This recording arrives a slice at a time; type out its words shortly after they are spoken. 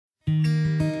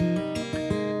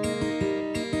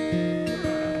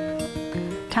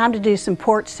Time to do some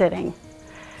porch sitting.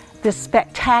 This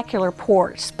spectacular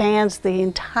porch spans the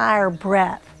entire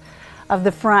breadth of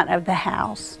the front of the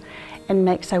house and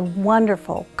makes a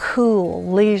wonderful, cool,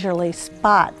 leisurely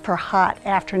spot for hot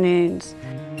afternoons.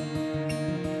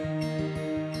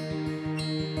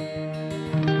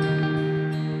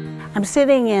 I'm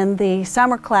sitting in the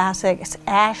Summer Classics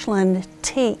Ashland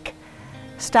teak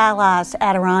stylized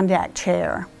Adirondack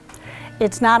chair.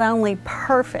 It's not only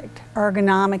perfect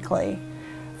ergonomically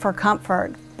for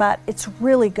comfort, but it's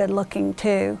really good looking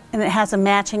too. And it has a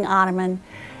matching ottoman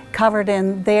covered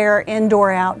in their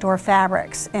indoor-outdoor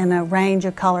fabrics in a range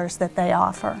of colors that they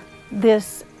offer.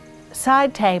 This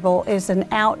side table is an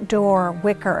outdoor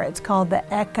wicker. It's called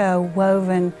the Echo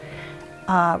Woven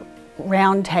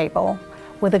round table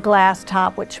with a glass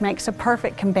top, which makes a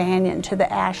perfect companion to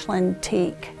the Ashland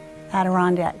teak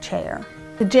Adirondack chair.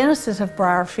 The genesis of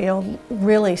Briarfield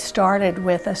really started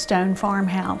with a stone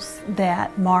farmhouse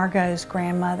that Margot's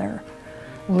grandmother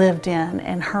lived in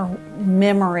and her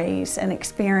memories and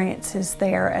experiences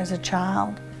there as a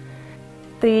child.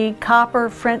 The copper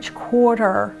French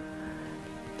quarter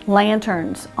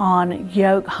lanterns on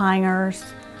yoke hangers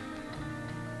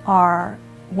are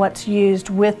what's used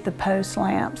with the post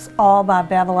lamps, all by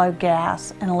Bevolo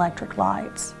gas and electric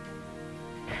lights.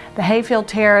 The hayfield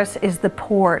terrace is the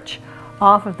porch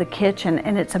off of the kitchen,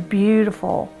 and it's a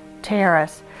beautiful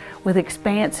terrace with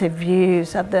expansive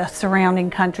views of the surrounding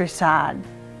countryside.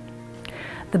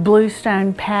 The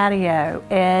bluestone patio,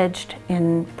 edged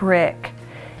in brick,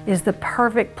 is the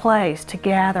perfect place to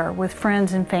gather with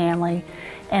friends and family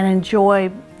and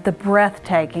enjoy the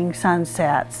breathtaking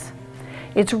sunsets.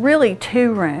 It's really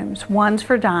two rooms, one's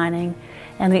for dining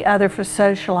and the other for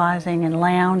socializing and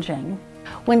lounging.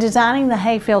 When designing the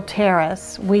hayfield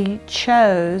terrace, we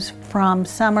chose from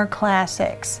Summer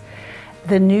Classics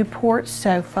the Newport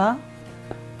sofa,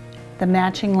 the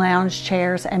matching lounge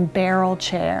chairs and barrel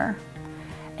chair,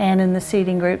 and in the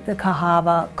seating group, the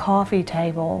Cahaba coffee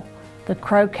table, the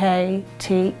croquet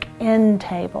teak end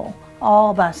table,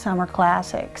 all by Summer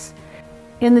Classics.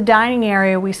 In the dining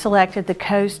area, we selected the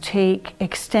Coast teak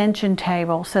extension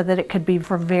table so that it could be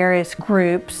for various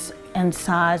groups and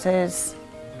sizes,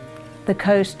 the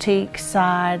Coast teak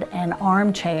side and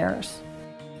armchairs.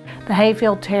 The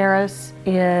hayfield terrace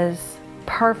is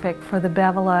perfect for the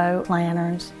Bevolo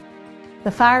lanterns.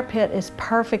 The fire pit is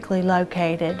perfectly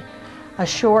located a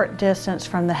short distance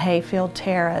from the hayfield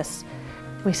terrace.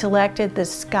 We selected the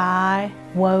Sky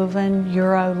woven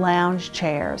Euro lounge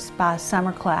chairs by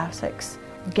Summer Classics.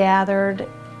 Gathered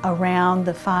around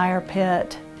the fire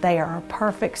pit, they are a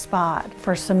perfect spot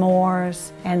for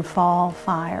s'mores and fall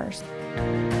fires.